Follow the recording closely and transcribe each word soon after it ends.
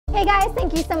Hey guys,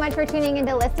 thank you so much for tuning in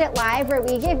to List It Live, where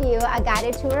we give you a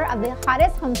guided tour of the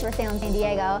hottest homes for sale in San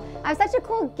Diego. I have such a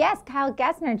cool guest, Kyle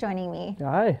Gasner, joining me.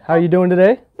 Hi, how are you doing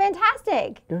today?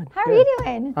 Fantastic. Good. How are you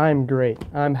doing? I'm great.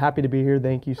 I'm happy to be here.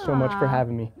 Thank you so much for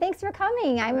having me. Thanks for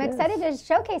coming. I'm excited to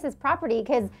showcase this property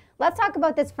because let's talk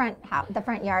about this the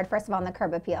front yard, first of all, and the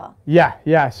curb appeal.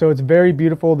 Yeah. So it's very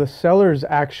beautiful. The sellers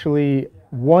actually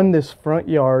won this front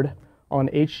yard on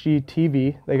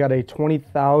HGTV. They got a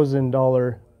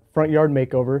 $20,000 front yard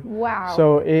makeover. Wow.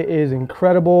 So it is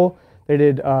incredible. They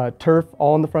did turf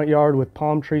all in the front yard with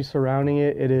palm trees surrounding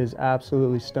it. It is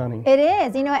absolutely stunning. It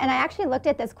is, you know, and I actually looked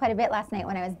at this quite a bit last night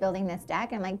when I was building this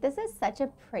deck. And I'm like, this is such a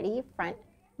pretty front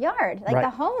yard. Like, the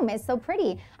home is so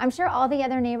pretty. I'm sure all the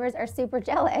other neighbors are super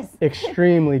jealous.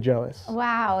 Extremely jealous.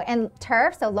 Wow. And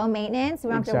turf, so low maintenance. We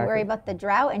don't have to worry about the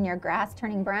drought and your grass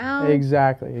turning brown.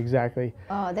 Exactly.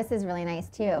 Oh, this is really nice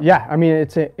too. Yeah, I mean,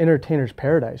 it's an entertainer's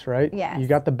paradise, right? Yes. You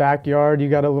got the backyard, you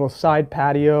got a little side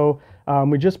patio.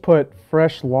 We just put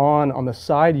fresh lawn on the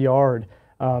side yard.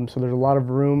 So there's a lot of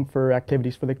room for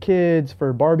activities for the kids,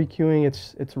 for barbecuing.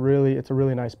 It's a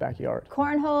really nice backyard.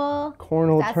 Cornhole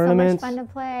tournaments. So much fun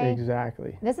to play.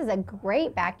 Exactly. This is a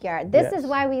great backyard. This is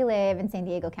why we live in San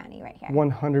Diego County right here.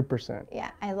 100%.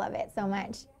 Yeah, I love it so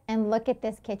much. And look at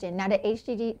this kitchen. Now, did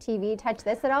HGTV touch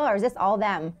this at all, or is this all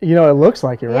them? You know, it looks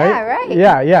like it, right? Yeah,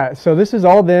 right. Yeah. So this is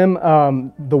all them.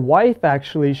 The wife,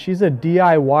 actually, she's a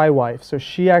DIY wife. So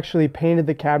she actually painted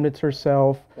the cabinets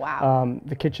herself. Wow.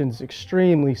 The kitchen's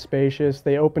extremely spacious.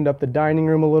 They opened up the dining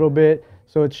room a little bit.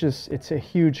 So it's a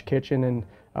huge kitchen,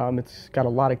 and it's got a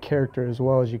lot of character as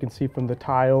well, as you can see from the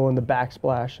tile and the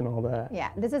backsplash and all that.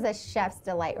 Yeah, this is a chef's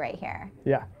delight right here.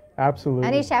 Yeah. Absolutely.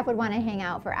 Any chef would want to hang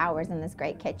out for hours in this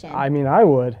great kitchen. I mean, I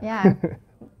would. Yeah,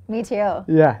 me too.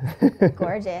 Yeah.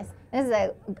 Gorgeous. This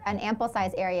is an ample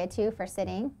size area too for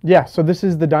sitting. Yeah, so this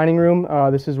is the dining room.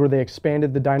 This is where they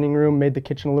expanded the dining room, made the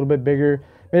kitchen a little bit bigger,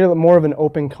 made it more of an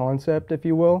open concept, if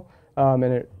you will. And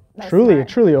it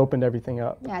truly opened everything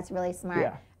up. Yeah, it's really smart.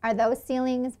 Yeah. Are those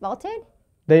ceilings vaulted?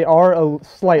 They are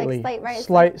slightly,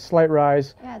 like slight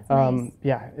rise. Yeah, it's nice.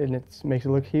 Yeah, and it makes it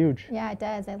look huge. Yeah, it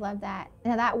does. I love that.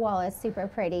 Now that wall is super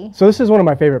pretty. So this is one of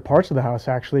my favorite parts of the house,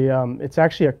 actually. It's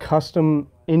actually a custom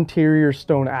interior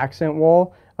stone accent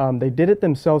wall. They did it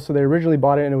themselves, so they originally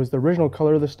bought it, and it was the original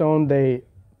color of the stone. They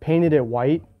painted it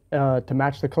white to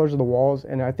match the colors of the walls,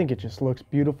 and I think it just looks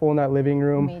beautiful in that living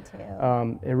room. Me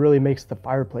too. It really makes the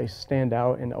fireplace stand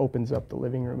out and opens up the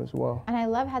living room as well. And I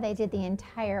love how they did the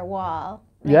entire wall.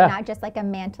 Like, yeah. Not just like a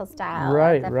mantle style.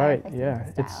 Right. Yeah,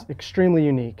 it's extremely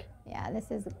unique. Yeah, this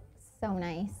is so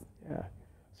nice. Yeah.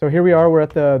 So here we are. We're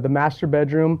at the master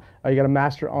bedroom. You got a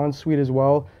master ensuite as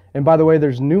well. And by the way,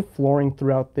 there's new flooring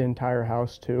throughout the entire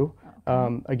house too.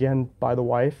 Okay. Again, by the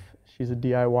wife. She's a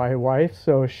DIY wife,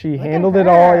 so she handled it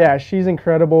all. Yeah, she's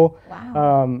incredible.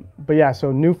 Wow. But yeah,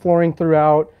 so new flooring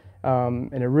throughout,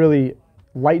 and it really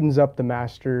lightens up the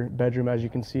master bedroom, as you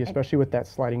can see, especially with that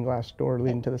sliding glass door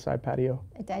leading to the side patio.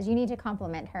 It does. You need to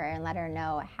compliment her and let her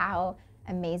know how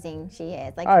amazing she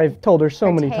is. Like, I've told her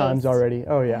so many times already.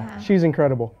 Oh yeah, she's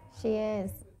incredible. She is.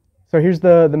 So here's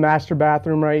the master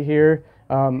bathroom right here.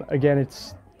 Again,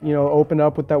 it's open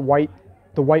up with that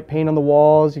the white paint on the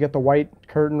walls. You got the white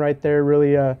curtain right there.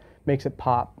 Really makes it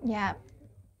pop. Yeah.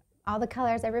 All the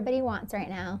colors everybody wants right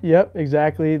now. Yep,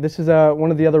 exactly. This is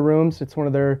one of the other rooms. It's one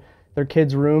of their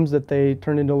kids' rooms that they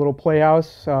turned into a little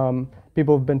playhouse.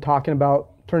 People have been talking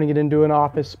about turning it into an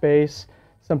office space,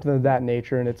 something of that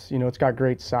nature, and it's it's got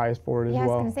great size for it as well.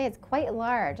 Yeah, I was going to say it's quite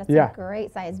large. That's a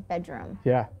great sized bedroom.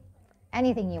 Yeah.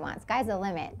 Anything you want. Sky's the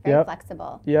limit. Very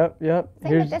flexible. Yep.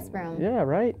 Same with this room. Yeah,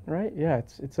 right. Yeah,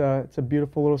 it's a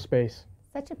beautiful little space.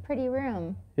 Such a pretty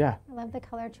room. Yeah. I love the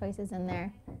color choices in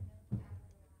there.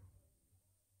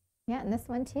 Yeah, and this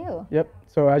one too. Yep.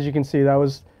 So as you can see, that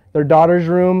was their daughter's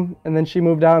room, and then she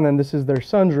moved out, and then this is their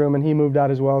son's room, and he moved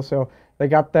out as well. So they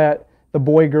got the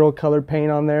boy-girl colored paint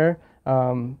on there,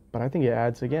 but I think it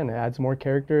adds more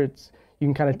character. You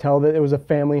can kind of tell that it was a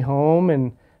family home,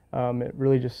 and it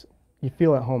really just, you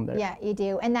feel at home there. Yeah, you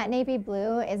do. And that navy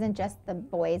blue isn't just the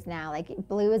boys now. Like,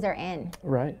 blues are in.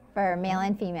 Right. For male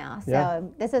and female.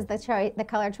 So this is the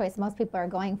color choice most people are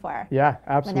going for. Yeah,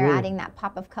 absolutely. When they're adding that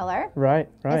pop of color. Right.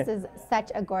 This is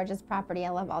such a gorgeous property. I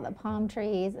love all the palm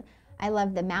trees. I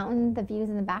love the views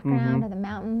in the background of the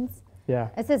mountains. Yeah.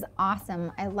 This is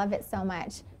awesome. I love it so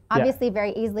much. Obviously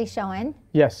very easily shown.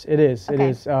 Yes, it is. Okay. It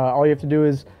is. All you have to do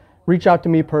is reach out to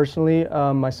me personally.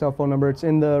 My cell phone number, it's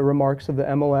in the remarks of the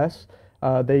MLS.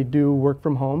 They do work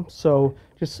from home, so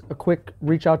just a quick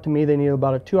reach out to me. They need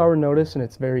about a 2-hour notice, and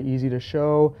it's very easy to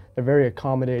show. They're very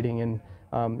accommodating, and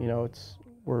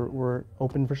we're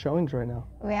open for showings right now.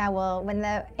 Yeah, well, when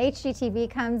the HGTV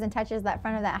comes and touches that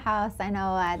front of that house, I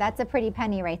know that's a pretty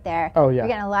penny right there. Oh, yeah. You're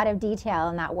getting a lot of detail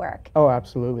in that work. Oh,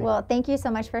 absolutely. Well, thank you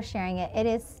so much for sharing it. It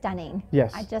is stunning.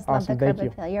 Yes. I just awesome. love the curb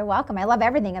Thank appeal. You're welcome. I love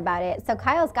everything about it. So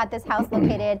Kyle's got this house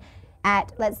located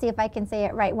at, let's see if I can say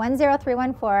it right,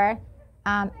 10314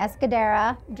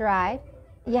 Escadera Drive.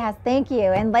 Yes, thank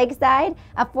you. In Lakeside,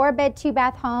 a 4-bed,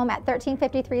 2-bath home at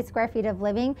 1,353 square feet of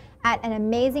living at an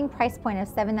amazing price point of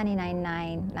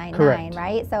 $799,999,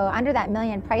 right? So under that $1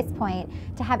 million price point,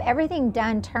 to have everything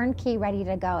done turnkey, ready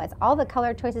to go. It's all the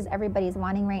color choices everybody's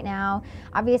wanting right now.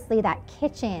 Obviously, that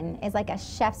kitchen is like a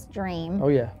chef's dream. Oh,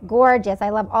 yeah. Gorgeous. I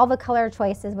love all the color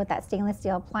choices with that stainless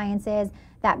steel appliances.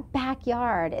 That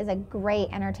backyard is a great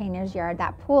entertainer's yard.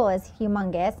 That pool is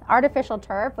humongous. Artificial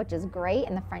turf, which is great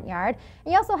in the front yard.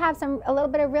 And you also have a little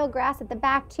bit of real grass at the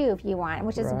back too, if you want,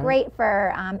 which is great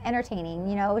for entertaining.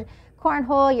 You know,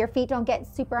 cornhole, your feet don't get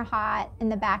super hot in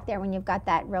the back there when you've got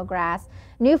that real grass.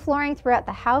 New flooring throughout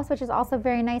the house, which is also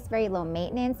very nice, very low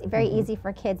maintenance, very easy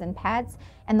for kids and pets.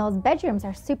 And those bedrooms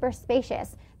are super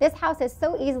spacious. This house is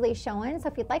so easily shown, so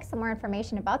if you'd like some more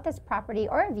information about this property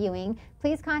or a viewing,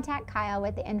 please contact Kyle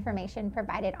with the information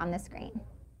provided on the screen.